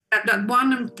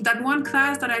that one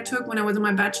class that I took when I was in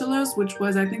my bachelor's, which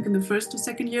was I think in the first or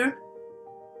second year,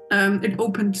 it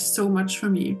opened so much for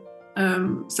me.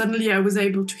 Suddenly I was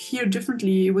able to hear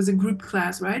differently. It was a group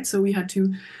class, right? So we had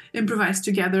to improvise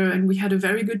together, and we had a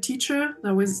very good teacher.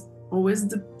 That was always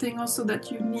the thing also,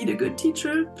 that you need a good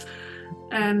teacher.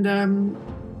 And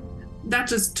that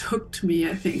just hooked me,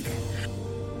 I think.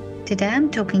 Today I'm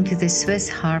talking to the Swiss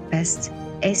harpist,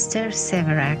 Esther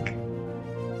Sévérac.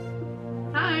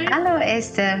 Hi. Hello,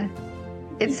 Esther.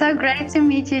 It's so great to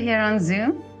meet you here on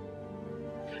Zoom.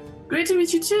 Great to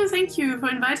meet you too. Thank you for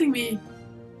inviting me.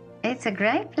 It's a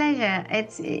great pleasure.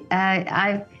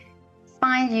 I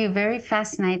find you very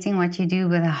fascinating what you do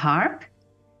with a harp.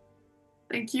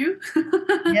 Thank you.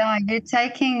 Yeah, you're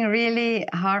taking really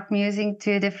harp music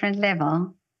to a different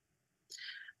level.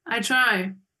 I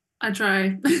try.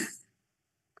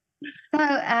 So,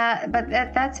 but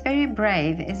that's very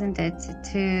brave, isn't it,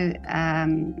 to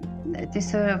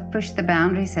sort of push the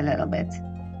boundaries a little bit?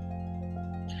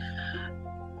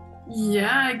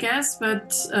 Yeah, I guess,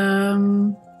 but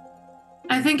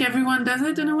I think everyone does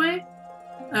it in a way.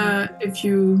 If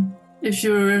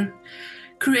you're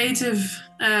creative,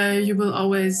 you will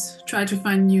always try to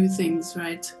find new things,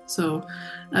 right? So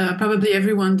probably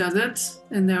everyone does it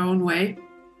in their own way.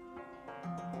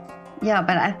 Yeah,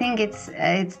 but I think it's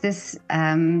this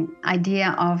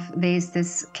idea of there's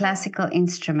this classical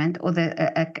instrument, or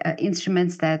the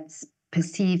instruments that's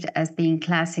perceived as being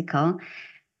classical,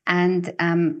 and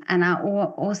I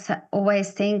also always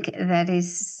think that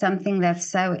is something that's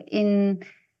so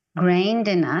ingrained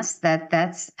in us that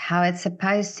that's how it's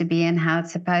supposed to be and how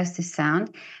it's supposed to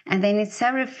sound. And then it's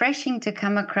so refreshing to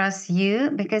come across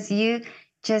you, because you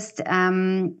just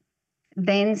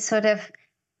then sort of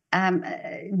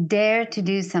dare to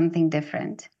do something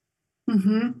different.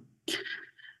 Mm-hmm.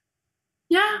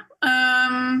 Yeah.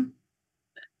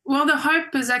 Well, the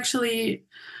harp is actually,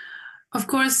 of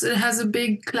course, it has a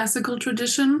big classical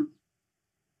tradition.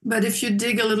 But if you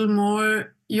dig a little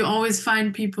more, you always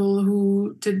find people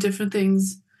who did different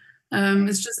things.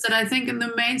 It's just that I think in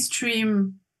the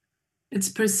mainstream, it's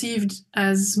perceived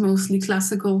as mostly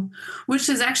classical, which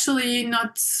is actually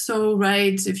not so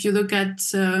right. If you look at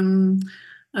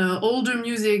older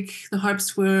music, the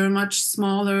harps were much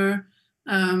smaller.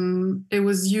 It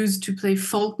was used to play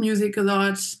folk music a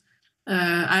lot,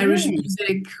 Irish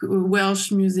music,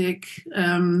 Welsh music.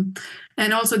 And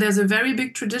also there's a very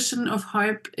big tradition of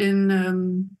harp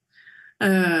in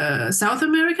South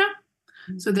America.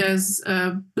 So there's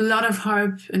a lot of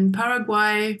harp in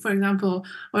Paraguay, for example,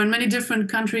 or in many different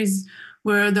countries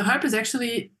where the harp is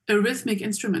actually a rhythmic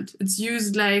instrument. It's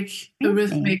used like a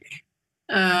rhythmic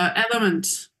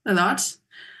element a lot.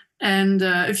 And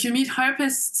if you meet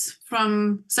harpists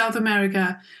from South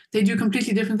America, they do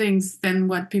completely different things than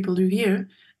what people do here.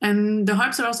 And the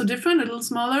harps are also different, a little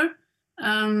smaller.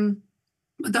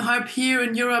 But the harp here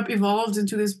in Europe evolved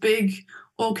into this big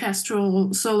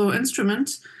orchestral solo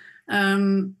instrument,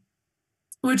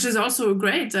 which is also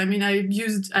great. I mean,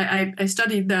 I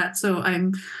studied that, so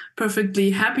I'm perfectly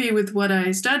happy with what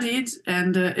I studied,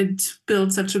 and it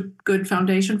built such a good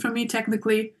foundation for me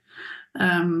technically.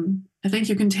 I think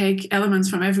you can take elements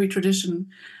from every tradition.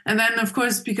 And then, of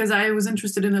course, because I was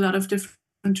interested in a lot of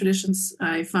different traditions,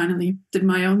 I finally did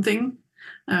my own thing.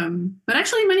 But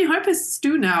actually, many harpists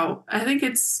do now. I think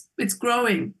it's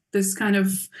growing, this kind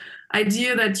of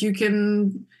idea that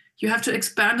you have to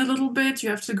expand a little bit. You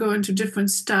have to go into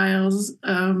different styles.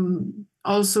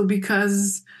 Also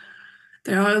because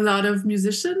there are a lot of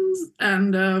musicians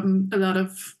and a lot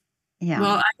of,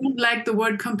 well, I don't like the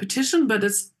word competition, but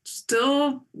it's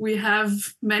still, we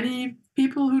have many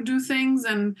people who do things,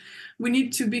 and we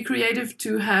need to be creative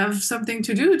to have something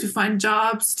to do, to find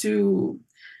jobs, to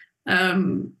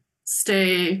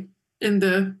stay in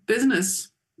the business.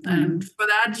 And for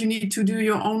that, you need to do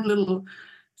your own little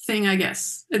thing, I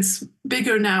guess. It's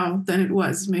bigger now than it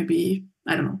was maybe,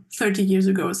 I don't know, 30 years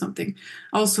ago or something.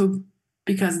 Also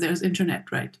because there's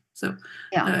internet, right? So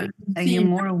you're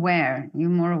more aware. You're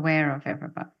more aware of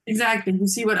everybody. Exactly. You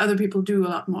see what other people do a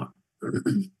lot more.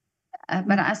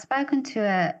 But I've spoken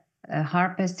to a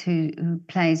harpist who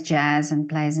plays jazz and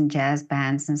plays in jazz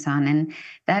bands and so on. And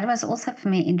that was also for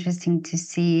me interesting to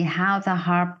see how the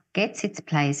harp gets its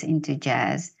place into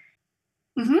jazz.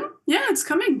 Mm-hmm. Yeah, it's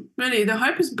coming, really. The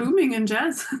harp is booming in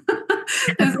jazz.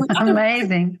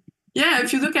 Amazing. Yeah,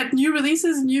 if you look at new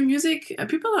releases, new music,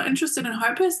 people are interested in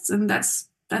harpists, and that's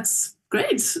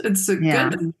great. It's a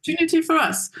good opportunity for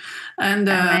us. And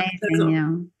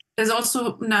there's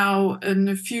also now in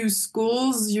a few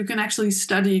schools, you can actually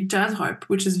study jazz harp,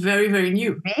 which is very, very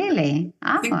new. Really?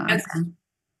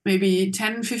 maybe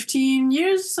 10, 15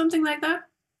 years, something like that.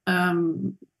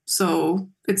 So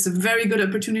it's a very good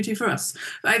opportunity for us.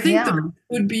 I think the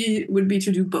would be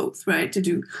to do both, right? To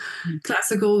do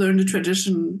classical, learn the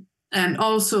tradition, and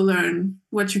also learn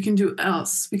what you can do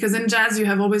else. Because in jazz, you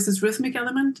have always this rhythmic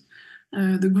element,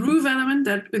 the groove element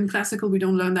that in classical we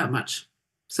don't learn that much.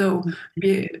 So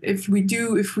if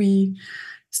we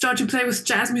start to play with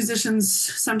jazz musicians,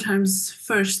 sometimes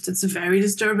first it's very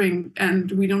disturbing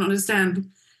and we don't understand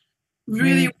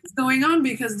really what's going on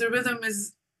because the rhythm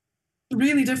is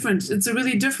really different. It's a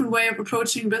really different way of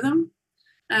approaching rhythm.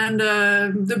 And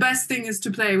the best thing is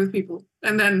to play with people.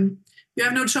 And then you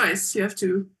have no choice. You have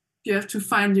to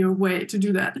find your way to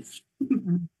do that.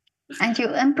 And you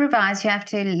improvise, you have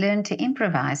to learn to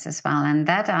improvise as well. And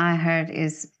that I heard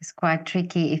is quite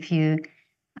tricky if you're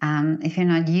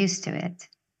not used to it.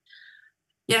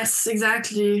 Yes,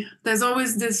 exactly. There's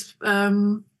always this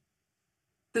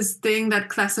this thing that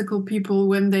classical people,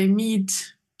 when they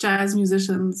meet jazz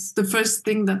musicians, the first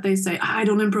thing that they say, I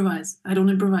don't improvise. I don't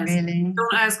improvise. Really?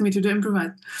 Don't ask me to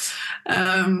improvise.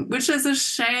 Which is a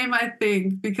shame, I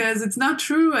think, because it's not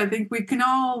true. I think we can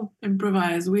all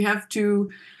improvise.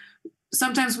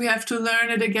 Sometimes we have to learn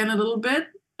it again a little bit.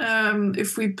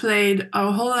 If we played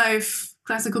our whole life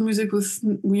classical music with,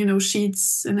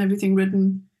 sheets and everything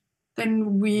written,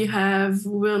 then we're a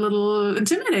little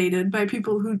intimidated by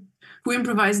people who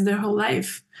improvise their whole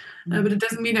life. But it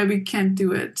doesn't mean that we can't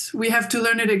do it. We have to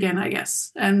learn it again, I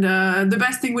guess. And the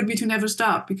best thing would be to never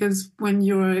stop, because when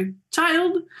you're a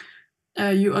child,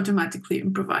 you automatically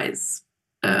improvise.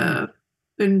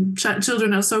 And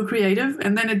children are so creative,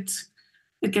 and then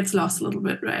it gets lost a little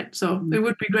bit, right? So it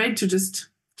would be great to just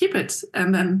keep it,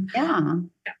 and then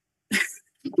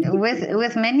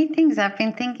with many things. I've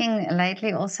been thinking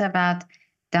lately also about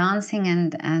dancing,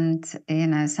 and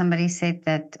somebody said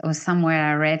that, or somewhere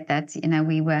I read that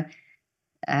we were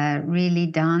really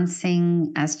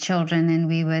dancing as children, and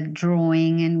we were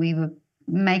drawing, and we were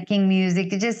making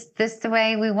music, just the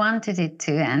way we wanted it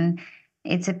to. And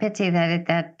it's a pity that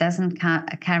that doesn't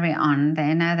carry on.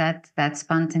 That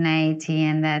spontaneity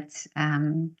and that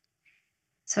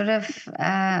sort of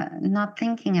not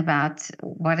thinking about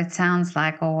what it sounds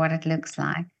like or what it looks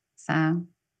like. So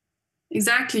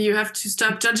exactly, you have to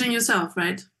stop judging yourself,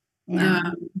 right?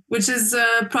 Yeah. Which is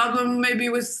a problem maybe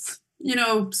with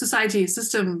society,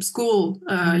 system, school.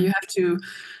 You have to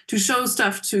show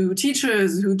stuff to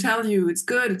teachers who tell you it's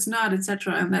good, it's not,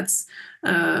 etc. And that's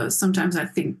sometimes I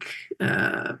think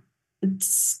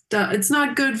it's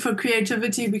not good for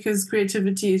creativity, because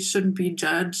creativity shouldn't be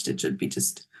judged. It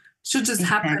should just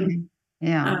happen.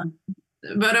 Yeah.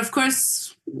 But of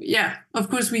course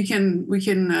we can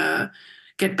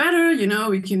get better.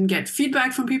 We can get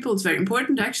feedback from people. It's very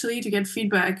important, actually, to get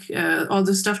feedback. All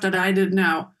the stuff that I did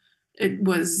now, it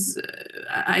was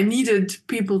I needed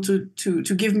people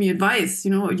to give me advice.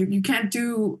 You can't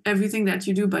do everything that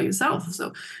you do by yourself,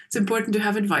 so it's important to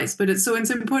have advice. But it's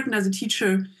important as a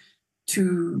teacher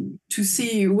to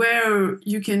see where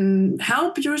you can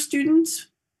help your students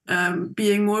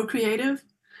being more creative,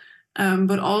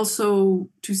 but also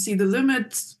to see the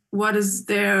limits. What is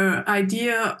their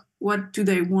idea? What do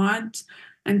they want?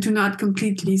 And to not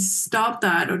completely stop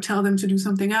that or tell them to do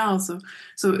something else.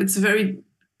 So it's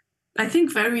I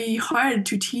think, very hard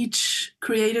to teach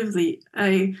creatively.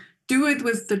 I do it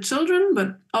with the children,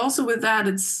 but also with that,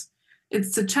 it's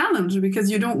a challenge,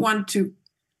 because you don't want to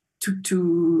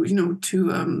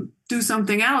do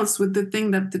something else with the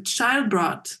thing that the child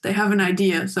brought. They have an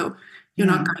idea, so you're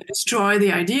not going to destroy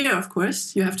the idea. Of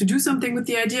course, you have to do something with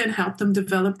the idea and help them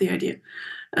develop the idea.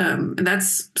 And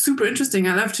that's super interesting.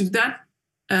 I love to do that.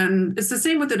 And it's the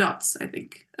same with adults, I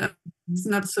think. It's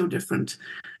not so different.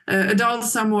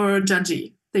 Adults are more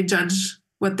judgy. They judge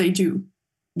what they do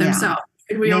themselves.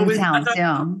 We always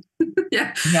yeah.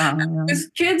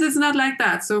 With kids, it's not like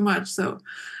that so much. So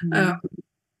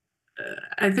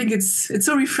I think it's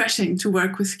so refreshing to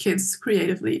work with kids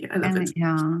creatively. I love it.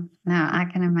 Yeah, no, I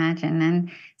can imagine.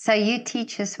 And so you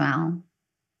teach as well?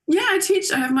 Yeah, I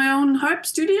teach. I have my own harp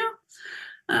studio,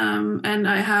 and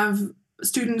I have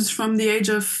students from the age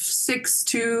of 6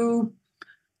 to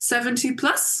 70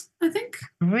 plus, I think.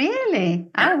 Really?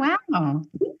 Yeah. Oh, wow.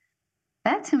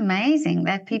 That's amazing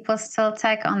that people still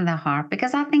take on the harp,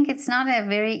 because I think it's not a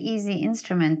very easy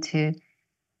instrument to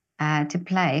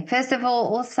play. First of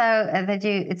all, also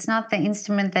it's not the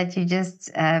instrument that you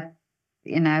just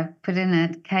put in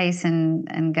a case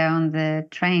and go on the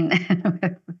train.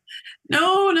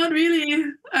 No, not really.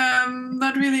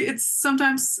 Not really. It's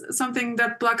sometimes something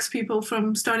that blocks people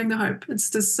from starting the harp. It's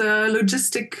this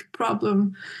logistic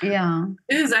problem. Yeah.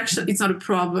 It is actually, it's not a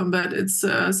problem, but it's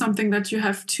something that you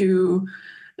have to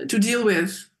deal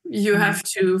with. You have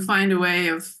to find a way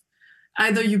of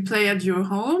either you play at your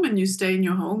home and you stay in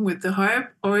your home with the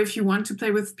harp, or if you want to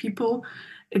play with people,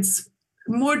 it's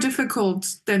more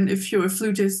difficult than if you're a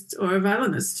flutist or a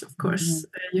violinist. Of course,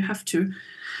 you have to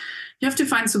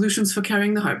find solutions for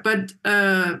carrying the harp. But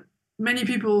many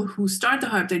people who start the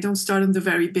harp, they don't start on the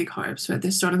very big harps, right?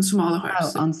 They start on smaller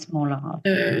harps. On smaller harps.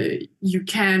 You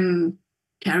can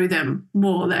carry them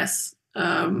more or less.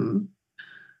 And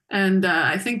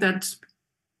I think that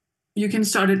you can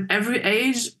start at every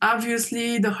age.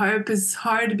 Obviously, the harp is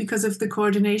hard because of the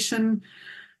coordination,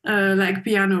 like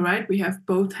piano, right? We have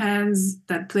both hands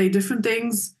that play different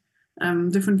things,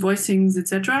 different voicings,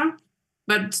 etc.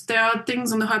 But there are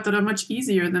things on the harp that are much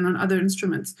easier than on other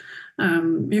instruments.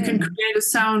 You can create a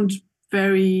sound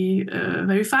very,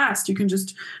 very fast. You can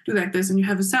just do like this and you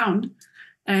have a sound.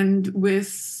 And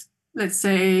with, let's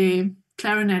say,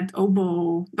 clarinet,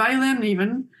 oboe, violin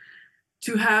even,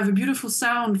 to have a beautiful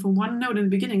sound for one note in the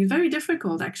beginning is very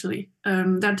difficult, actually.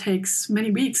 That takes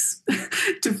many weeks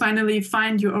to finally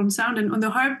find your own sound. And on the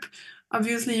harp,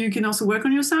 obviously, you can also work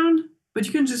on your sound, but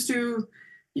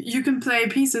you can play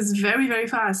pieces very, very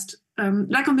fast,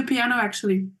 like on the piano,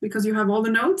 actually, because you have all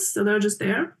the notes that are just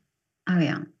there. Oh,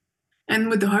 yeah. And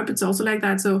with the harp, it's also like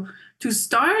that. So to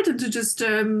start and to just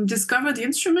discover the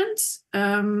instrument,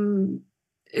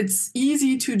 it's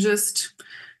easy to just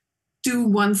do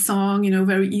one song,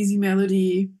 very easy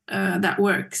melody that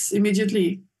works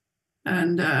immediately.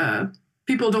 And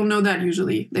people don't know that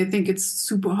usually. They think it's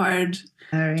super hard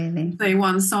to play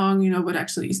one song, but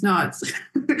actually it's not.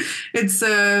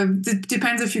 It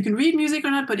depends if you can read music or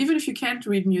not, but even if you can't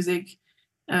read music,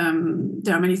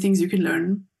 there are many things you can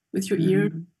learn with your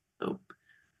ear. So,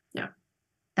 yeah.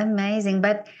 Amazing.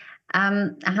 But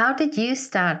how did you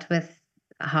start with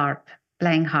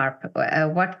playing harp?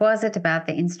 What was it about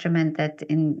the instrument that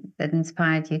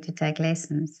inspired you to take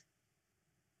lessons?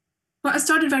 Well, I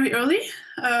started very early.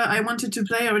 I wanted to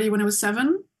play already when I was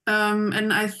 7.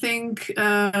 And I think,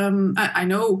 I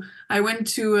know, I went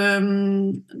to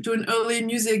an early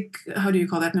music, how do you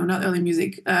call that? No, not early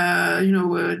music,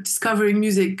 discovering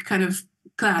music kind of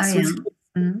class. Oh,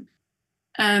 yeah.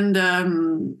 And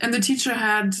the teacher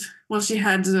had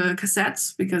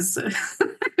cassettes because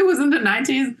it was in the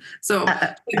 90s. So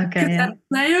cassette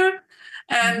player.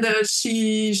 And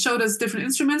she showed us different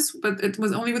instruments, but it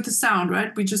was only with the sound,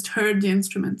 right? We just heard the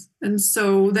instruments. And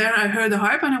so there I heard the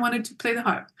harp and I wanted to play the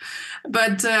harp.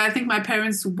 But I think my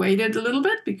parents waited a little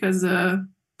bit because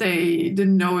they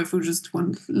didn't know if it was just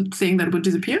one thing that would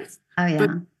disappear. Oh, yeah. But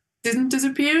it didn't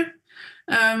disappear.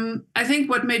 I think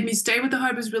what made me stay with the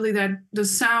harp is really that the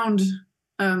sound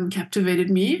captivated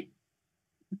me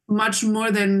much more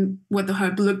than what the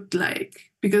harp looked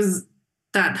like, because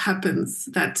that happens,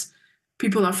 that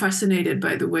people are fascinated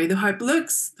by the way the harp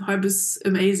looks. The harp is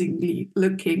amazingly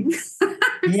looking.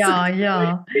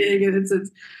 Yeah. Big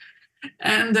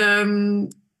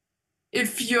and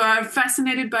if you are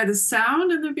fascinated by the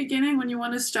sound in the beginning when you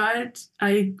want to start,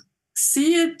 I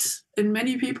see it in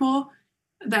many people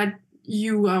that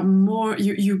you are more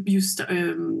you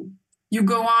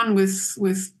go on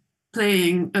with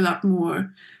playing a lot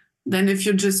more than if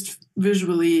you're just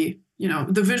visually,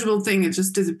 the visual thing, it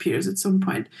just disappears at some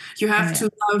point. You have to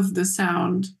love the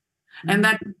sound. And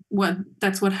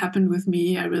that's what happened with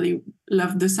me. I really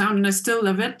loved the sound and I still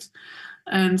love it.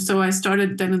 And so I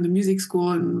started then in the music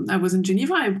school, and I was in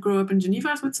Geneva. I grew up in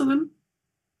Geneva, Switzerland.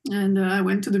 And I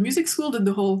went to the music school, did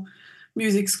the whole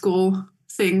music school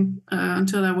thing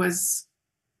until I was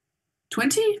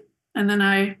 20. And then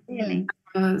I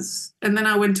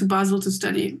went to Basel to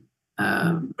study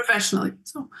professionally.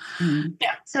 So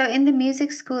yeah. So in the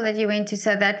music school that you went to,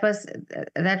 so that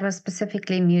was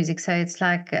specifically music. So it's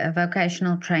like a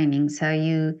vocational training. So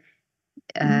you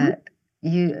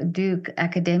do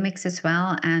academics as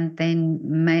well, and then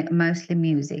mostly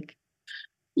music.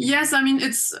 Yes, I mean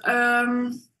it's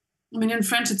in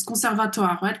French it's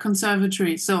conservatoire, right?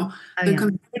 Conservatory. So the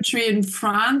conservatory in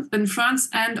France,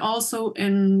 and also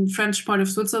in French part of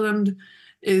Switzerland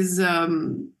is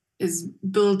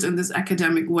built in this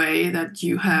academic way that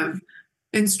you have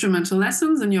instrumental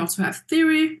lessons and you also have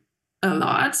theory, a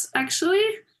lot actually.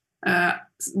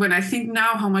 When I think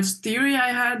now how much theory I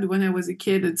had when I was a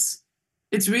kid, it's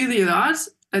really a lot.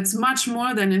 It's much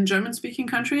more than in German-speaking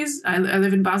countries. I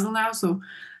live in Basel now, so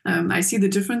I see the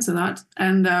difference a lot.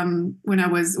 And when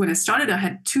I started, I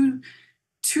had two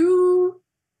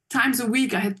times a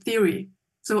week I had theory.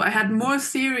 So I had more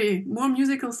theory, more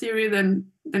musical theory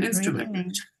than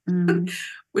instrument, Really? Mm.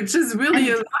 which is really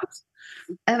a lot.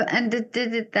 And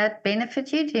did that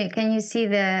benefit you? Can you see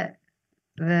the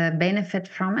benefit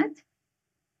from it?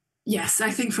 Yes,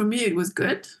 I think for me it was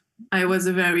good. I was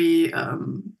a very,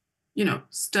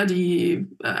 study.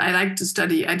 I like to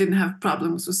study. I didn't have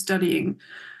problems with studying.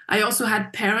 I also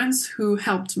had parents who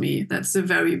helped me. That's a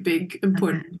very big,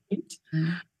 important point.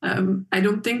 Mm. I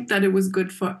don't think that it was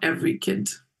good for every kid.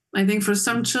 I think for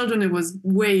some children it was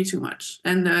way too much,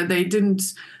 and they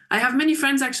didn't. I have many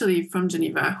friends actually from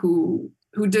Geneva who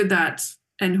did that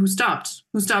and who stopped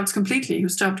completely, who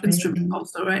stopped instrument Really?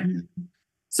 also, right? Mm.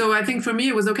 So I think for me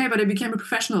it was okay, but I became a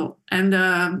professional.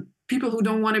 And people who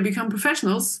don't want to become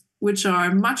professionals, which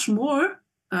are much more,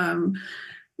 um,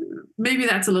 maybe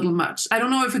that's a little much. I don't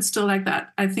know if it's still like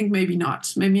that. I think maybe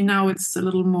not. Maybe now it's a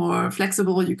little more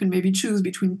flexible. You can maybe choose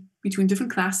between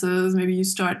different classes. Maybe you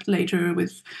start later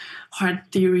with hard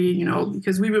theory,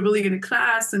 because we were really in a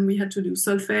class and we had to do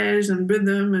solfège and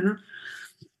rhythm. And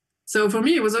so for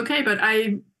me it was okay, but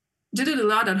I did it a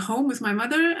lot at home with my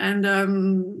mother, and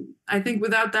I think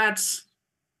without that,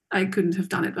 I couldn't have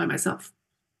done it by myself.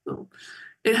 So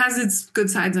it has its good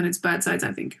sides and its bad sides,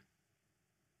 I think.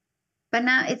 But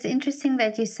now it's interesting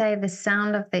that you say the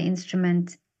sound of the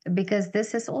instrument, because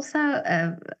this is also,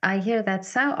 I hear that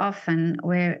so often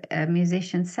where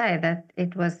musicians say that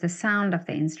it was the sound of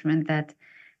the instrument that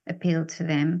appealed to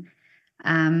them.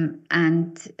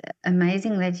 And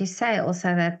amazing that you say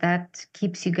also that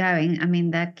keeps you going. I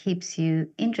mean, that keeps you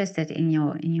interested in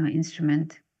your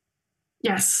instrument.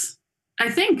 Yes, I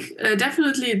think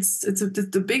definitely it's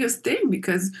the biggest thing,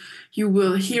 because you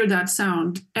will hear that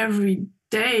sound every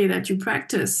day that you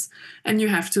practice, and you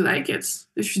have to like it.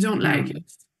 If you don't like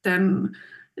it, then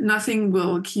nothing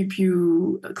will keep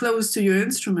you close to your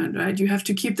instrument, right? You have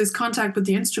to keep this contact with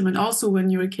the instrument also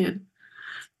when you're a kid.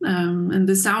 And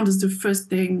the sound is the first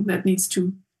thing that needs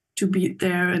to be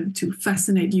there and to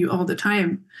fascinate you all the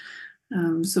time.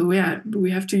 So yeah,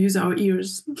 we have to use our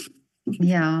ears.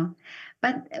 Yeah.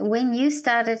 But when you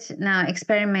started now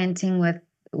experimenting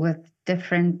with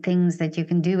different things that you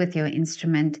can do with your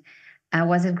instrument,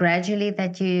 was it gradually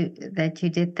that you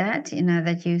did that?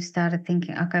 That you started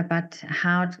thinking, okay, but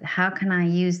how can I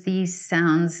use these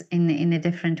sounds in a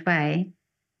different way?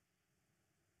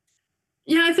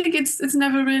 Yeah, I think it's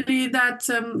never really that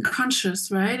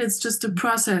conscious, right? It's just a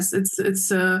process.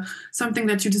 It's something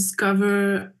that you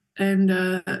discover,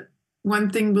 and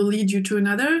one thing will lead you to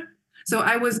another. So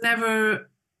I was never,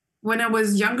 when I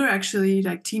was younger, actually,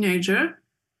 like teenager,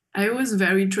 I was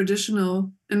very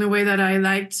traditional in the way that I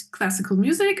liked classical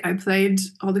music. I played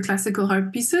all the classical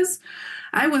harp pieces.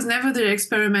 I was never the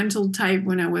experimental type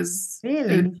when I was a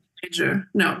Really? teenager.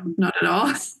 No, not at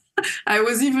all. I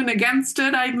was even against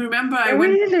it. I remember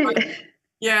Really?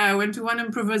 I went to one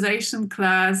improvisation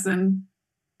class, and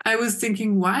I was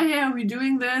thinking, why are we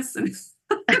doing this? And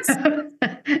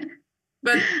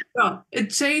but well,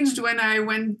 it changed when I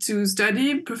went to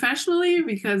study professionally,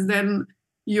 because then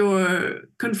you're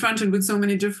confronted with so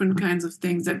many different kinds of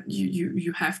things that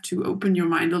you have to open your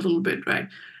mind a little bit, right?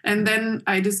 And then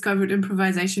I discovered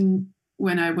improvisation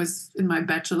when I was in my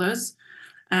bachelor's,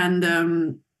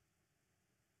 and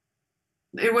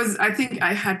it was, I think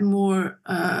I had more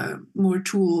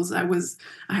tools. I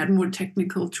had more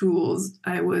technical tools.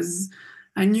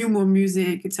 I knew more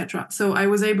music, etc. So I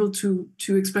was able to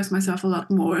express myself a lot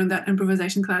more in that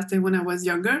improvisation class than when I was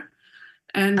younger.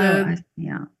 And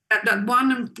Yeah. that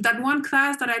one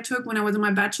class that I took when I was in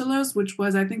my bachelor's, which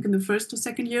was I think in the first or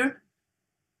second year,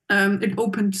 it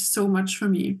opened so much for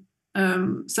me.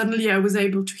 Suddenly I was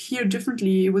able to hear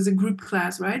differently. It was a group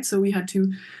class, right? So we had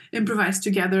to improvise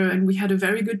together, and we had a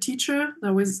very good teacher.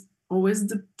 That was always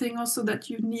the thing also, that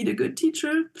you need a good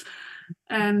teacher.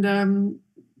 And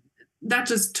that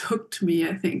just hooked me,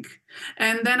 I think.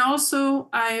 And then also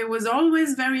I was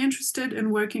always very interested in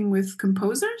working with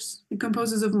composers, the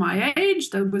composers of my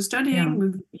age that were studying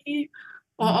with me,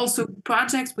 or also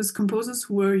projects with composers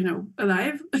who were,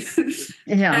 alive.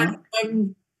 Yeah.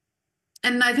 and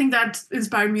and I think that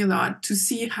inspired me a lot, to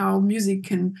see how music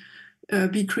can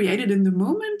be created in the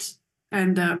moment.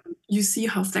 And you see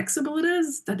how flexible it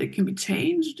is, that it can be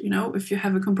changed. If you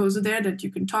have a composer there that you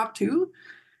can talk to,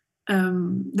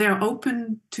 they're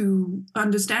open to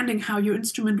understanding how your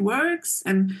instrument works,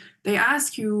 and they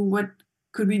ask you, what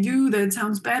could we do that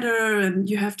sounds better? And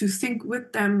you have to think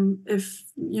with them, if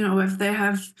they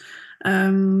have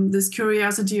this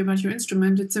curiosity about your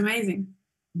instrument. It's amazing.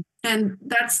 And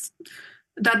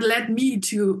that led me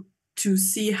to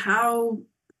see how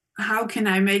can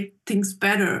I make things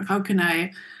better? How can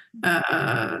I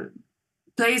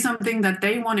play something that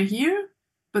they want to hear,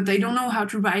 but they don't know how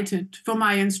to write it for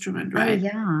my instrument, right?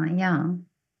 Oh, yeah.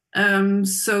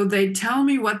 So they tell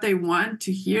me what they want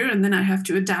to hear, and then I have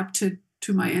to adapt it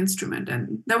to my instrument.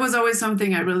 And that was always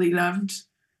something I really loved.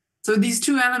 So these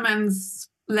two elements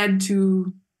led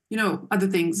to, other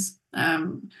things.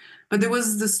 But there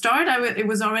was the start. It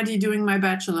was already doing my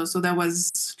bachelor, so that was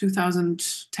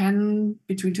 2010,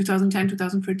 between 2010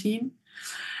 2013.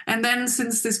 And then,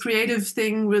 since this creative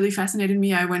thing really fascinated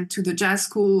me, I went to the jazz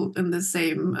school in the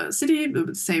same city,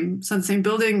 the same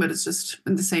building, but it's just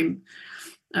in the same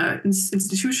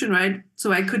institution, right?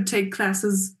 So I could take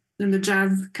classes in the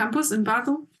jazz campus in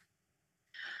Basel.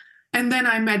 And then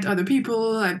I met other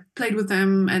people, I played with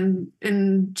them, and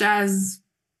in jazz,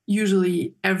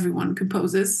 usually everyone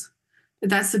composes.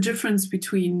 That's the difference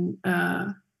between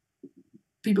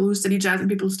people who study jazz and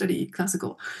people who study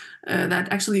classical.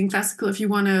 That actually in classical, if you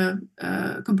want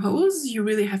to compose, you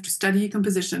really have to study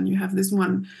composition. You have this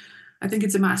one, I think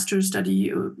it's a master's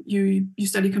study, you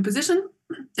study composition.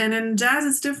 And in jazz,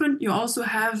 it's different.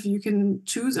 You can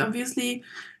choose, obviously,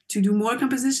 to do more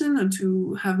composition and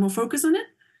to have more focus on it.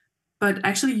 But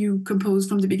actually, you compose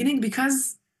from the beginning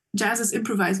because jazz is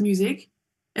improvised music.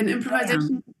 And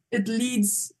improvisation, it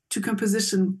leads to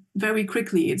composition very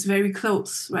quickly. It's very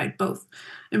close, right? Both.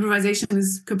 Improvisation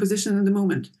is composition in the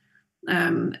moment.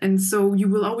 And so you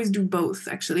will always do both,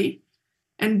 actually.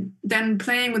 And then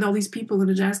playing with all these people in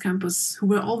the jazz campus who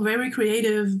were all very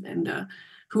creative and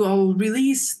who all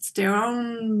released their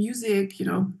own music, it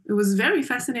was very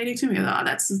fascinating to me. I thought,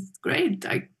 that's great.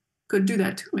 I could do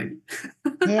that too, maybe.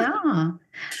 Yeah,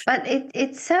 but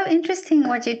it's so interesting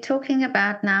what you're talking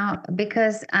about now,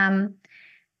 because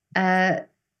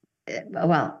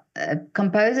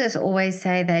composers always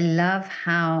say they love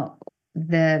how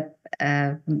the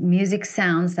music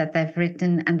sounds that they've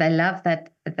written, and they love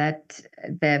that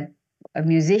the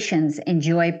musicians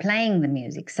enjoy playing the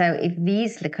music. So if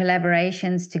these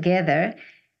collaborations together,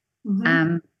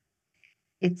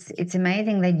 it's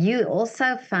amazing that you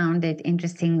also found it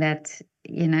interesting that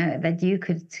that you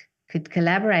could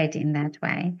collaborate in that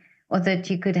way, or that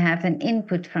you could have an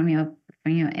input from your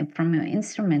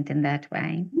instrument in that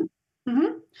way.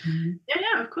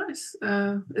 Yeah, of course.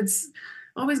 It's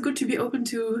always good to be open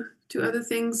to other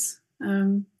things,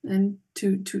 and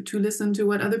to listen to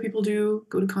what other people do,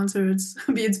 go to concerts,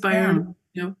 be inspired.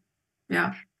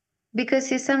 Yeah.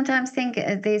 Because you sometimes think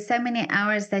there's so many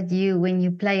hours that when you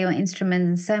play your instrument,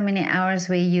 and so many hours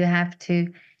where you have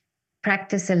to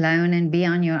practice alone and be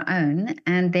on your own.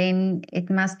 And then it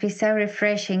must be so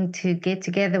refreshing to get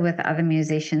together with other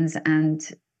musicians and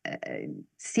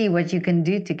see what you can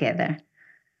do together.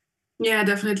 Yeah,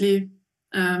 definitely.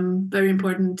 Very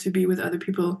important to be with other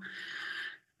people.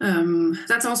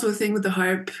 That's also a thing with the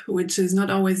harp, which is not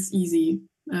always easy.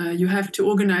 You have to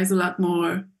organize a lot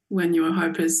more when you're a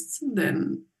harpist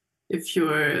than if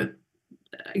you're a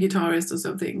guitarist or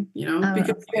something,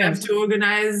 because you have to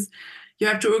organize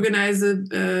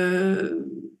a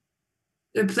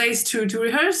place to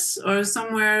rehearse, or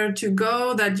somewhere to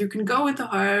go that you can go with the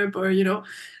harp, or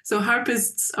so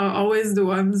harpists are always the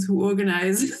ones who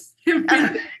organize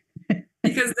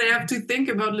because they have to think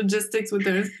about logistics with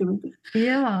their instrument.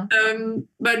 Yeah.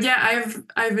 But yeah,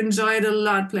 I've enjoyed a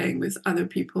lot playing with other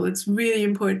people. It's really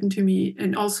important to me,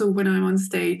 and also when I'm on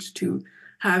stage, to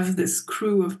have this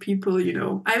crew of people.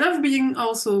 I love being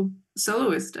also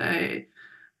soloist. I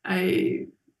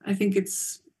think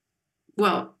it's,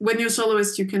 well, when you're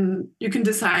soloist, you can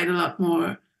decide a lot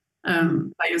more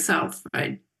by yourself,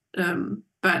 right?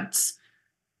 But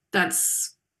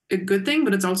that's a good thing,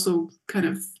 but it's also kind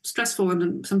of stressful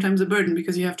and sometimes a burden,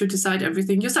 because you have to decide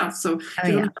everything yourself. So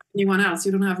you don't have anyone else.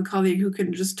 You don't have a colleague who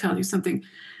can just tell you something.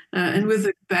 And with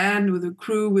a band, with a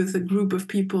crew, with a group of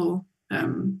people,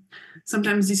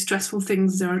 sometimes these stressful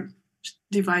things are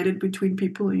divided between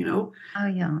people, Oh,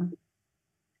 yeah.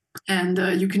 And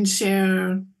you can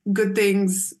share good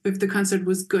things. If the concert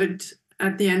was good,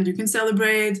 at the end you can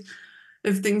celebrate.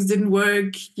 If things didn't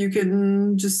work, you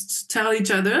can just tell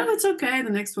each other, oh, it's okay, the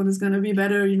next one is going to be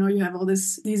better. You have all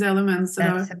these elements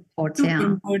that are super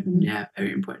important. Yeah,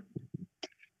 very important.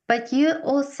 But you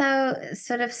also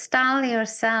sort of style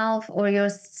yourself, or your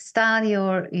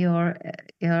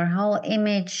whole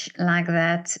image like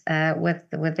that with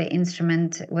the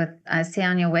instrument. I see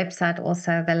on your website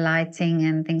also the lighting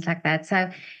and things like that. So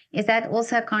is that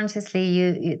also consciously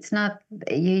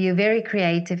you're very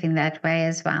creative in that way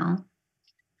as well?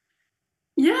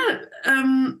 Yeah,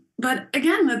 but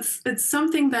again, it's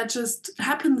something that just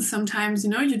happens sometimes.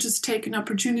 You just take an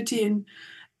opportunity,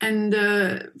 and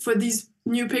for these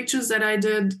new pictures that I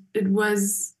did, it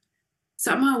was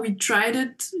somehow we tried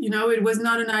it. It was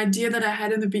not an idea that I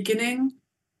had in the beginning,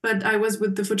 but I was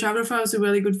with the photographer, who's a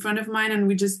really good friend of mine, and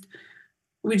we just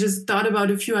thought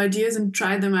about a few ideas and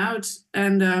tried them out.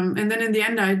 And then in the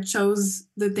end, I chose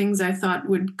the things I thought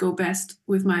would go best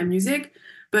with my music.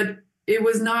 But it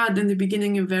was not in the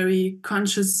beginning a very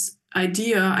conscious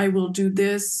idea. I will do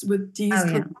this with these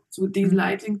colors, with these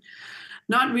lighting.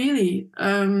 Not really.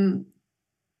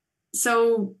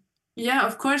 So yeah,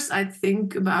 of course, I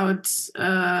think about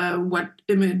what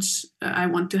image I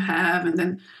want to have, and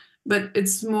then, but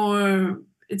it's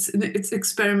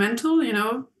experimental,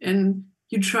 and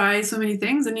you try so many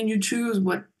things, and then you choose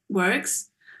what works.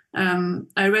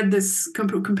 I read this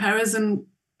comparison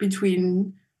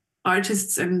between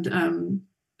artists and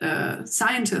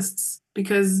scientists,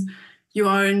 because you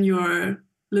are in your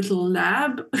little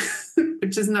lab,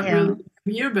 which is not really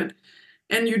here,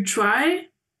 and you try,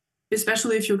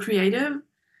 especially if you're creative,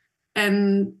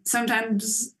 and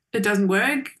sometimes it doesn't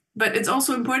work. But it's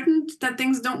also important that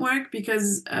things don't work,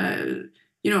 because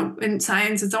in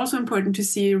science it's also important to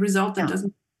see a result that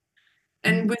doesn't.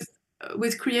 And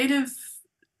with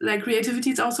creativity,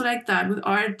 it's also like that. With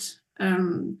art,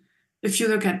 if you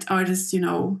look at artists, I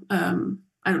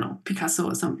don't know, Picasso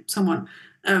or someone,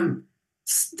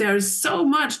 there's so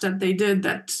much that they did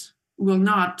that will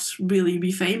not really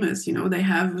be famous. They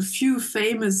have a few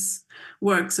famous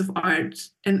works of art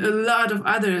and a lot of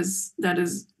others that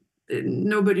is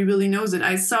nobody really knows it.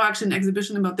 I saw actually an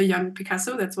exhibition about the young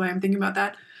Picasso. That's why I'm thinking about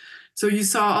that. So you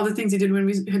saw all the things he did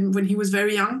when he was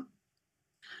very young,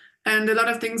 and a lot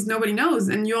of things nobody knows.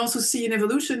 And you also see an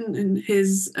evolution in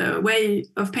his way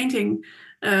of painting,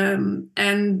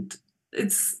 and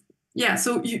it's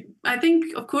So I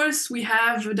think, of course, we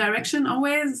have a direction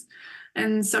always,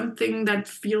 and something that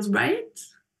feels right,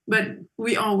 but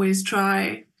we always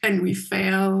try, and we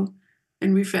fail,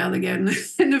 and we fail again.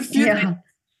 And a few things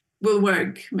will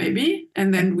work, maybe,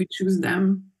 and then we choose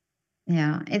them.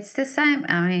 Yeah, it's the same.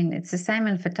 I mean, it's the same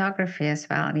in photography as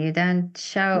well. You don't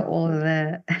show all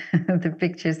the the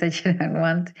pictures that you don't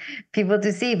want people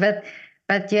to see,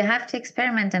 but you have to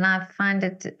experiment. And I find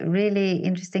it really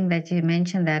interesting that you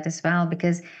mentioned that as well,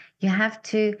 because you have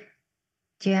to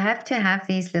have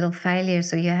these little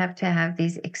failures, or you have to have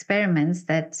these experiments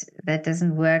that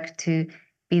doesn't work, to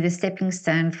be the stepping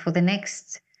stone for the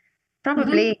next.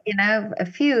 Probably, a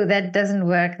few that doesn't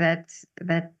work,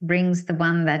 that brings the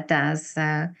one that does.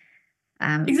 So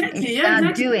Exactly. it's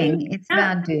about doing. It's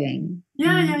about doing.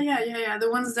 Yeah.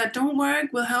 The ones that don't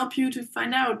work will help you to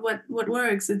find out what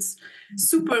works. It's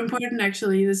super important,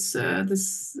 actually. This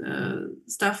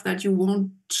stuff that you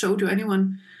won't show to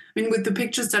anyone. I mean, with the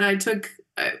pictures that I took,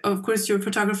 of course, you're a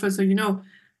photographer, so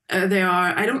they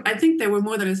are. I think there were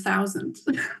more than 1,000.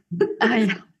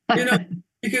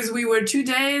 Because we were 2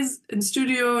 days in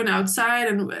studio and outside,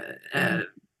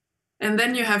 and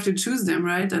then you have to choose them,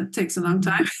 right? That takes a long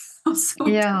time.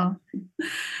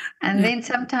 And then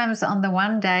sometimes on the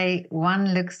one day,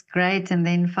 one looks great, and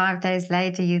then 5 days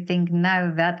later you think,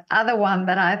 no, that other one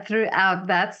that I threw out,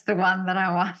 that's the one that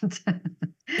I want.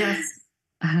 Yes.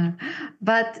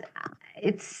 But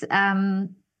it's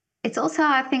also,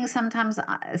 I think, sometimes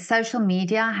social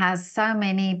media has so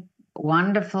many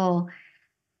wonderful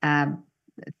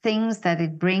things that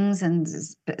it brings, and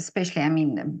especially, I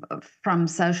mean, from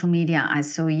social media, I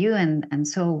saw you and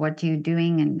saw what you're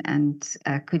doing, and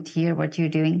could hear what you're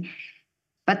doing.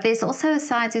 But there's also a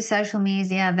side to social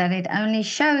media that it only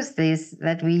shows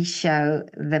that we show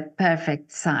the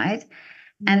perfect side.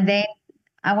 And then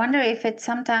I wonder if it's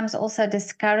sometimes also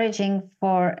discouraging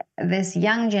for this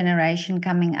young generation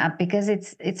coming up, because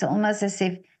it's almost as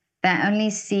if they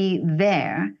only see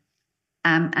there.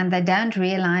 And they don't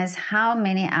realize how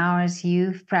many hours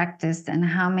you've practiced and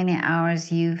how many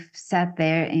hours you've sat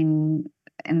there in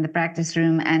the practice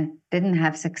room and didn't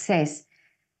have success.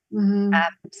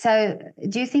 So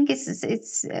do you think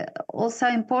it's also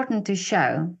important to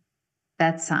show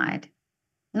that side?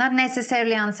 Not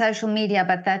necessarily on social media,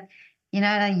 but that,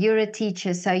 you're a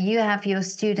teacher, so you have your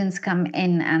students come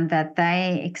in and that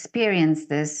they experience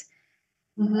this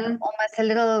almost a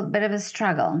little bit of a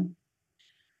struggle.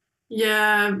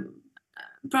 Yeah,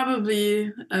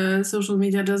 probably social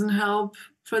media doesn't help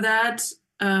for that.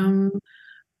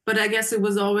 But I guess it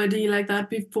was already like that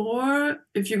before.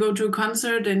 If you go to a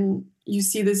concert and you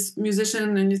see this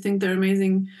musician and you think they're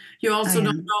amazing, you also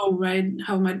don't know, right,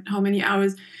 how many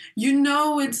hours.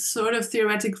 It's sort of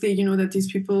theoretically, that these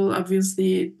people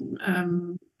obviously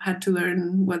had to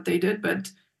learn what they did, but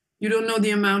you don't know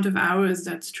the amount of hours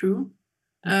that's true.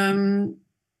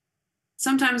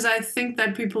 Sometimes I think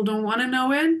that people don't want to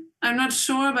know it. I'm not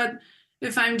sure, but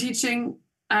if I'm teaching,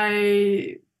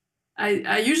 I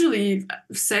I usually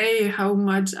say how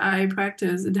much I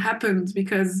practice. It happens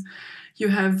because you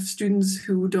have students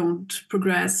who don't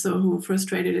progress or who are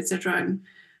frustrated, etc.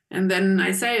 And then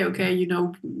I say, okay,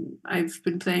 I've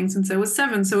been playing since I was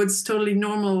 7, so it's totally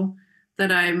normal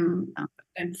that I'm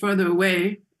further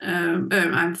away.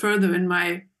 I'm further in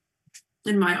my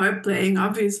harp playing,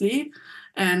 obviously.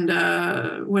 And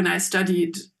when I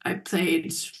studied, I played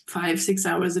 5-6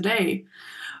 hours a day.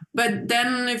 But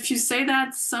then if you say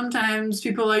that, sometimes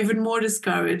people are even more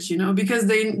discouraged, because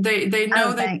they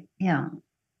know that Yeah.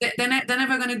 they're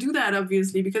never going to do that,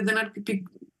 obviously, because they're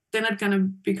not going to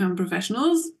become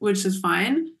professionals, which is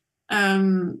fine.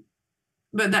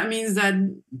 But that means that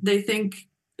they think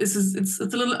it's a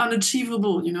little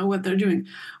unachievable, what they're doing,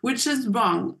 which is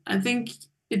wrong. I think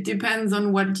it depends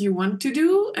on what you want to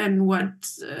do and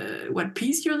what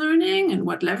piece you're learning and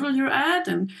what level you're at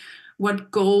and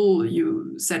what goal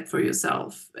you set for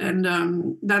yourself.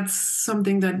 And that's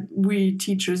something that we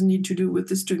teachers need to do with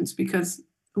the students, because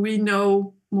we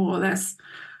know more or less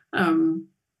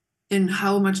in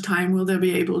how much time will they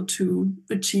be able to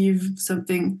achieve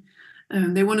something.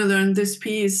 They want to learn this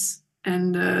piece,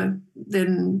 and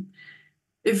then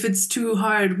if it's too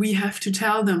hard, we have to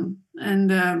tell them,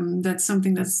 and that's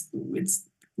something it's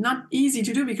not easy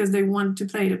to do because they want to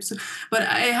play it. So, but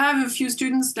I have a few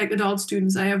students, like adult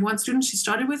students. I have one student, she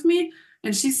started with me,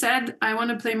 and she said, I want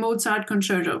to play Mozart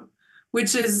concerto,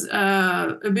 which is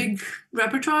a big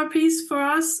repertoire piece for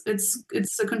us. It's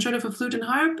a concerto for flute and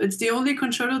harp. It's the only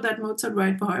concerto that Mozart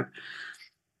wrote for harp.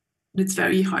 It's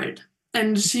very hard.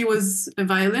 And she was a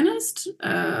violinist,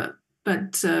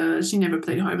 but she never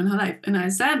played harp in her life. And I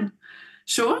said,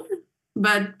 sure,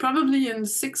 but probably in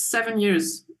 6-7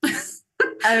 years.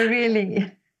 Oh,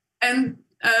 really? And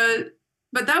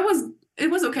but it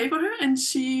was okay for her, and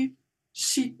she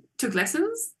took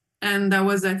lessons, and that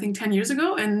was, I think, 10 years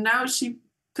ago, and now she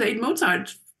played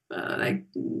Mozart.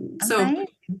 So Amazing.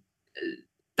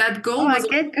 that goal I was.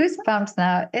 get goosebumps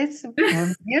now. It's a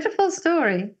beautiful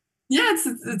story. Yeah,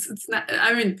 it's not,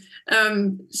 I mean,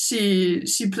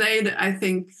 she played, I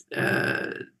think,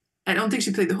 I don't think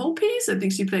she played the whole piece. I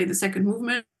think she played the second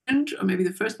movement, or maybe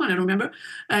the first one, I don't remember.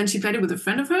 And she played it with a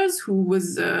friend of hers who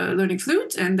was learning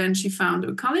flute, and then she found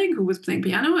a colleague who was playing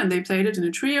piano, and they played it in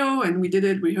a trio, and we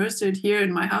rehearsed it here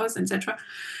in my house, etc.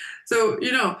 So,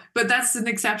 but that's an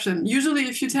exception. Usually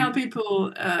if you tell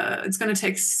people it's going to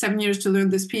take 7 years to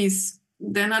learn this piece,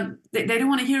 they don't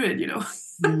want to hear it.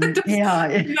 Yeah.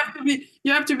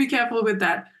 You have to be careful with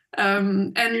that.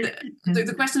 And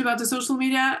the question about the social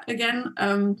media, again,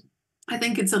 I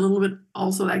think it's a little bit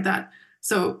also like that.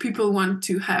 So people want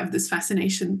to have this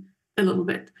fascination a little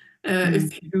bit.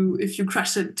 If you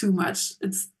crush it too much,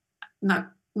 it's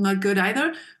not good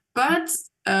either. But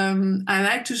I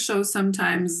like to show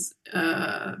sometimes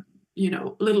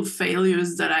little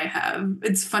failures that I have.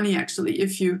 It's funny, actually,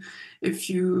 if you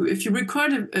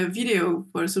record a video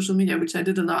for social media, which I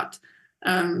did a lot,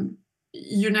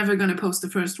 you're never going to post the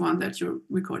first one that you're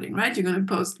recording, right? You're going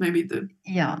to post maybe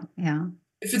yeah.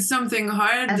 If it's something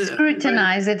hard, and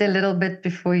scrutinize it a little bit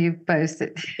before you post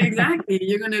it. Exactly.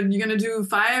 You're gonna do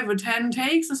 5 or 10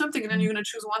 takes or something, and then you're gonna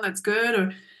choose one that's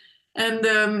good.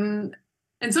 And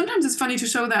sometimes it's funny to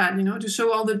show that, to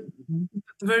show all the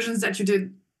versions that you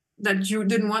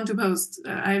didn't want to post.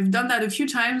 I've done that a few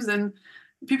times, and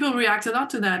people react a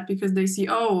lot to that because they see,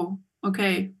 oh,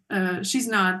 okay, she's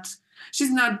not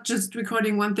just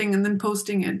recording one thing and then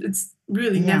posting it. It's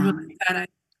really never like that.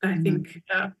 I think.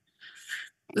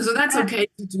 So that's okay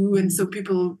to do, and so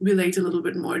people relate a little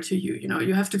bit more to you.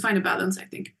 You have to find a balance, I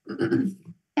think.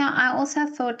 Yeah, I also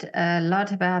thought a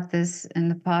lot about this in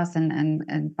the past,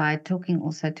 and by talking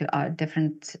also to our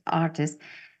different artists,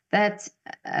 that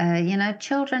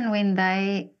children, when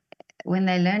they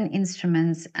learn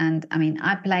instruments, and I mean,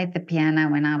 I played the piano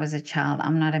when I was a child.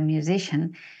 I'm not a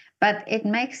musician, but it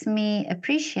makes me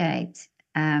appreciate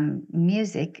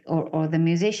music or the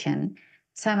musician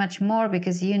so much more,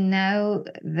 because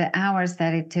the hours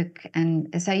that it took, and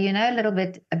so a little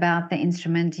bit about the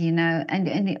instrument,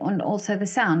 and also the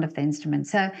sound of the instrument.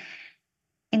 So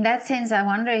in that sense, I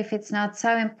wonder if it's not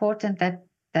so important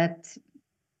that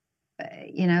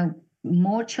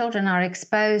more children are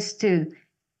exposed to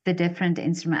the different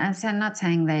instruments. I'm not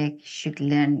saying they should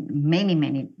learn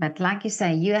many, but like you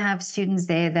say, you have students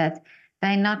there that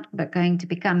they're not going to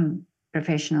become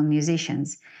professional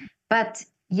musicians, but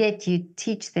yet you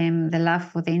teach them the love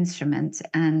for the instrument,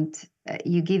 and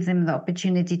you give them the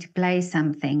opportunity to play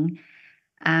something,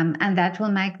 and that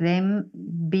will make them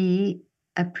be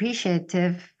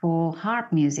appreciative for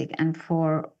harp music and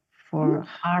for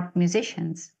harp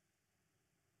musicians.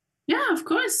 Yeah, of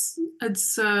course.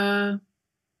 It's I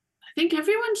think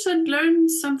everyone should learn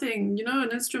something,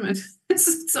 an instrument.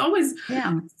 It's always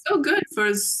so good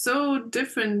for so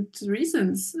different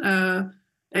reasons. I'm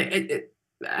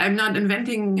not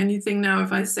inventing anything now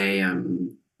if I say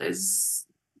there's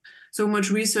so much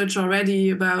research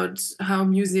already about how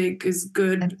music is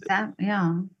good.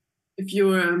 If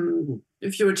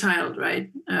you're a child, right?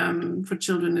 For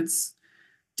children, it's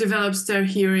develops their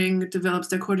hearing, it develops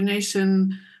their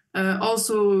coordination.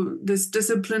 Also, this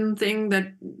discipline thing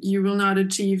that you will not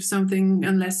achieve something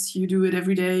unless you do it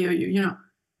every day, or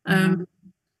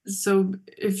so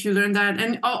if you learn that,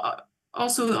 and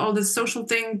also all this social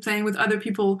thing, playing with other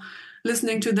people,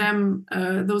 listening to them,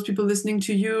 those people listening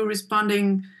to you,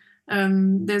 responding.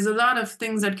 There's a lot of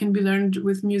things that can be learned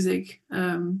with music.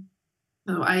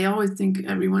 So I always think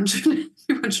everyone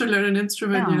should learn an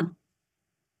instrument.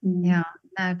 Yeah,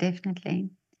 no, definitely.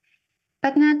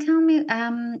 But now tell me,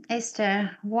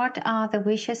 Esther, what are the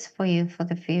wishes for you for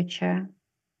the future?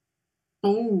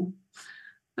 Oh,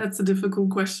 that's a difficult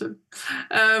question.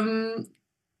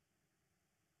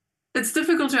 It's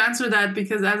difficult to answer that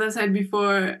because, as I said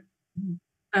before,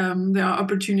 there are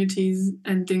opportunities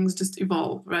and things just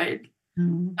evolve, right?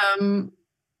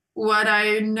 What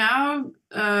I now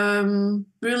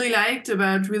really liked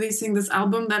about releasing this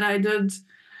album that I did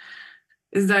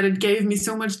is that it gave me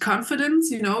so much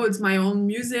confidence. It's my own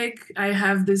music. I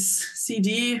have this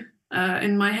CD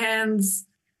in my hands,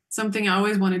 something I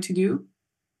always wanted to do.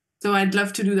 So I'd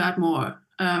love to do that more.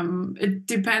 It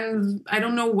depends. I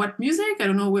don't know what music. I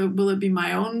don't know. Will it be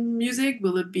my own music?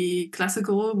 Will it be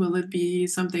classical? Will it be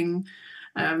something,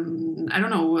 I don't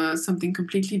know, something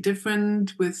completely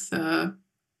different with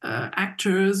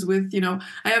actors, with,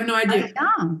 I have no idea.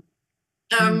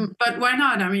 But why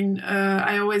not? I mean,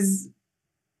 I always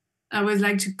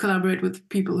like to collaborate with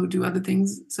people who do other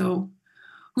things. So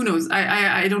who knows?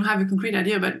 I don't have a concrete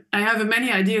idea, but I have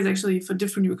many ideas actually for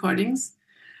different recordings.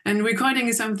 And recording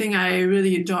is something I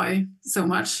really enjoy so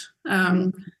much.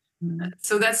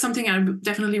 So that's something I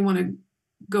definitely want to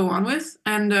go on with.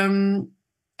 And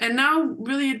now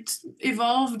really it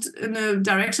evolved in a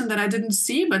direction that I didn't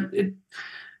see, but it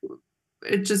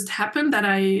just happened that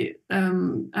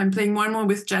I'm playing more and more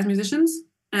with jazz musicians.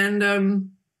 And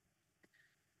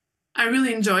I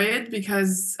really enjoy it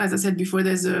because, as I said before,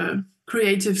 there's a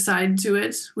creative side to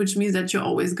it, which means that you're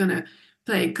always going to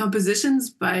play compositions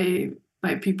by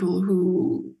people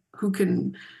who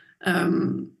can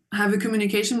have a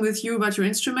communication with you about your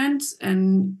instrument,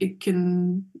 and it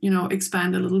can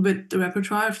expand a little bit the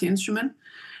repertoire of the instrument,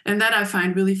 and that I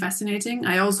find really fascinating.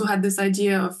 I also had this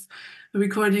idea of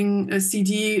recording a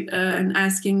CD and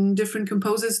asking different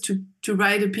composers to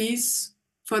write a piece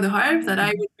for the harp that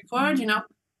I would record.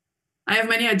 I have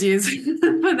many ideas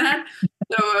for that.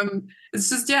 So it's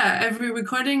just, every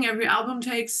recording, every album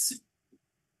takes,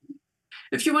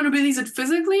 if you want to release it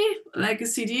physically, like a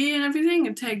CD and everything,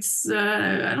 it takes,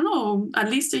 I don't know,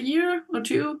 at least a year or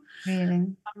two.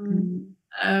 Really?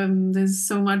 There's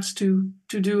so much to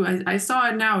do. I saw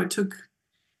it now. It took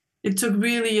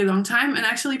really a long time. And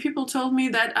actually people told me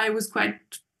that I was quite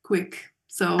quick.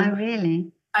 So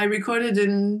really? I recorded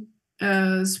in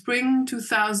spring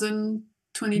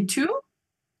 2022.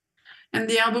 And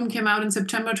the album came out in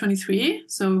September 23.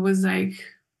 So it was like,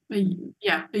 a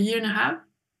year and a half.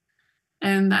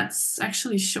 And that's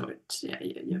actually short. Yeah,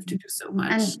 you have to do so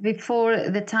much. And before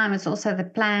the time, it's also the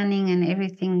planning and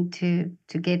everything to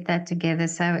get that together.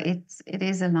 So it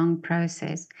is a long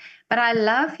process. But I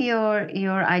love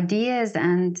your ideas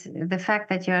and the fact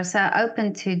that you are so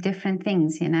open to different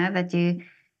things. That you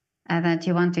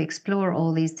want to explore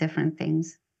all these different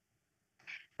things.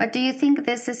 But do you think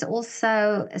this is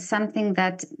also something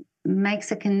that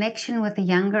makes a connection with a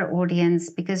younger audience?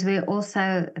 Because we're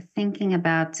also thinking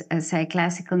about, say,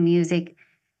 classical music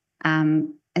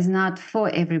is not for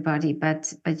everybody,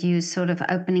 but you sort of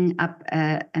opening up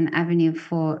an avenue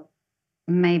for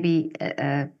maybe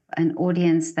an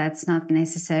audience that's not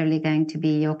necessarily going to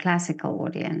be your classical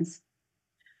audience.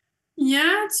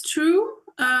 Yeah, it's true.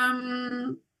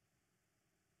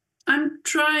 I'm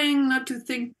trying not to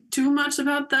think too much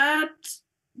about that.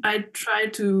 I try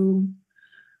to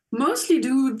mostly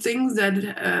do things that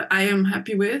I am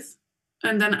happy with,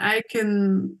 and then I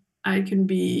can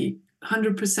be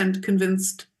 100%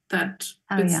 convinced that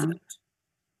it's that.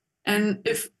 And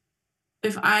if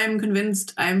I'm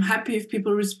convinced, I'm happy if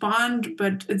people respond,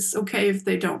 but it's okay if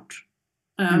they don't.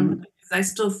 I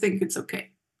still think it's okay.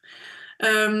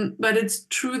 But it's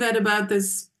true that about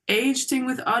this age thing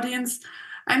with audience,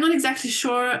 I'm not exactly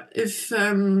sure if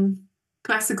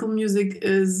classical music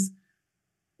is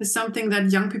is something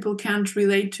that young people can't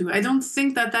relate to. I don't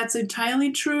think that that's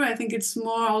entirely true. I think it's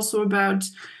more also about,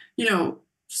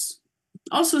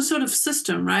 also sort of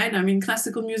system, right? I mean,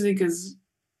 classical music is,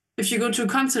 if you go to a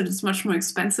concert, it's much more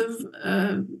expensive.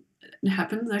 It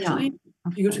happens actually. Yeah,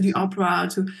 you go to the opera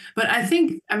but I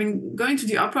think, I mean, going to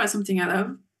the opera is something I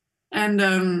love, and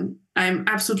I'm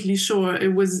absolutely sure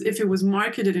if it was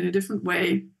marketed in a different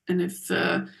way, and if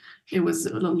it was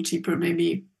a little cheaper,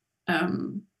 maybe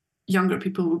younger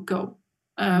people would go.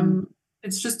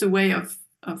 It's just a way of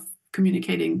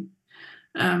communicating,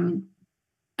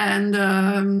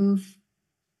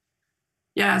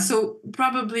 yeah. So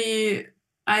probably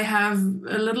I have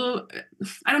a little.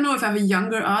 I don't know if I have a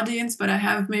younger audience, but I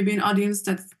have maybe an audience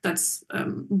that's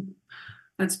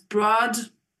broad.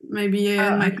 Maybe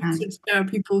in my concerts there are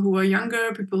people who are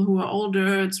younger, people who are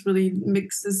older. It's really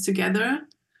mixes together.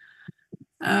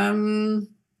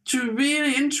 To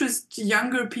really interest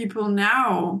younger people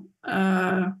now,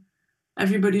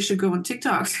 everybody should go on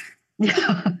TikTok.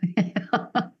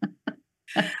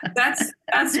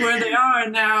 That's where they are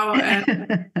now,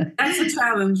 and that's a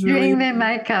challenge. Really. Doing their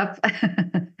makeup.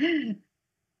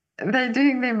 They're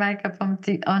doing their makeup on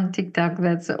TikTok.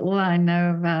 That's all I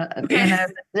know about. Okay.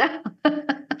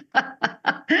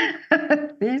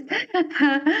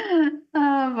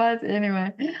 But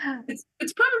anyway,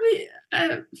 it's probably.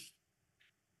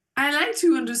 I like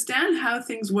to understand how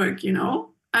things work.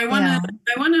 I want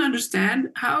to understand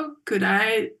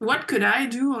what could I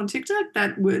do on TikTok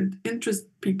that would interest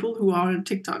people who are on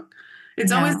TikTok.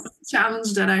 It's always a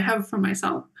challenge that I have for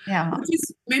myself. Yeah. Which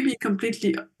is maybe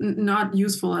completely not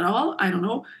useful at all. I don't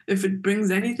know if it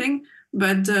brings anything,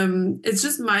 but it's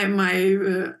just my I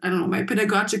don't know, my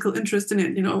pedagogical interest in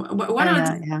it.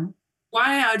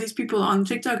 Why are these people on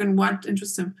TikTok and what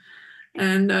interests them?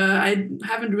 And I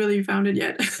haven't really found it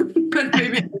yet, but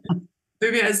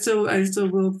maybe I still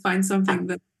will find something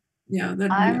that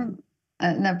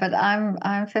no, but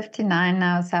I'm 59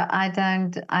 now, so I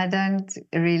don't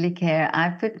really care. I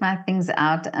put my things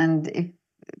out, and if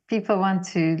people want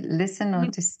to listen or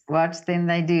to watch, then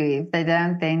they do. If they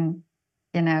don't, then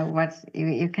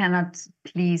you cannot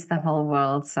please the whole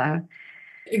world. So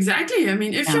exactly. I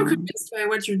mean, if you're convinced by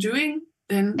what you're doing,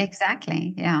 then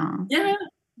exactly, yeah.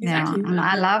 Exactly. Yeah, and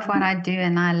I love what I do,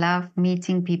 and I love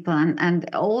meeting people, and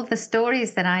all the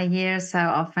stories that I hear so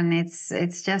often.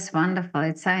 It's just wonderful.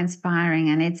 It's so inspiring,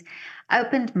 and it's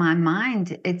opened my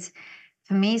mind. It's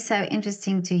for me so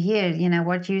interesting to hear.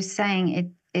 What you're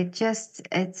saying. It's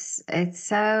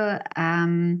so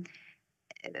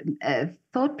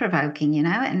thought provoking.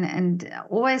 And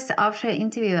always after an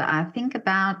interview, I think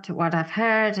about what I've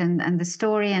heard and the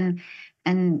story and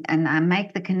I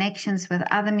make the connections with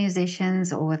other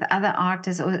musicians or with other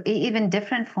artists or even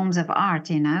different forms of art,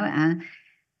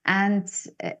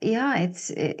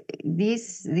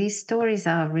 these stories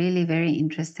are really very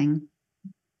interesting.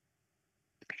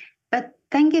 But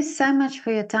thank you so much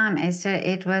for your time, Esther.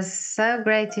 It was so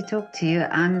great to talk to you.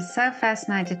 I'm so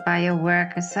fascinated by your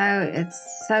work. It's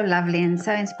so lovely and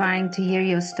so inspiring to hear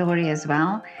your story as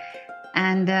well.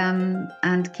 And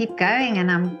keep going, and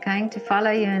I'm going to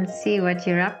follow you and see what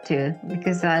you're up to,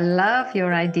 because I love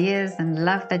your ideas and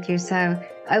love that you're so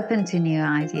open to new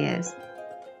ideas.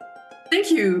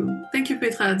 Thank you,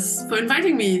 Petra, for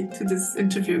inviting me to this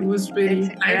interview. It was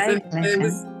really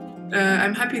nice.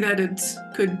 I'm happy that it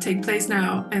could take place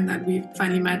now and that we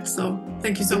finally met. So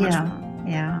thank you so much.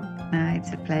 Yeah, no,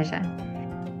 it's a pleasure.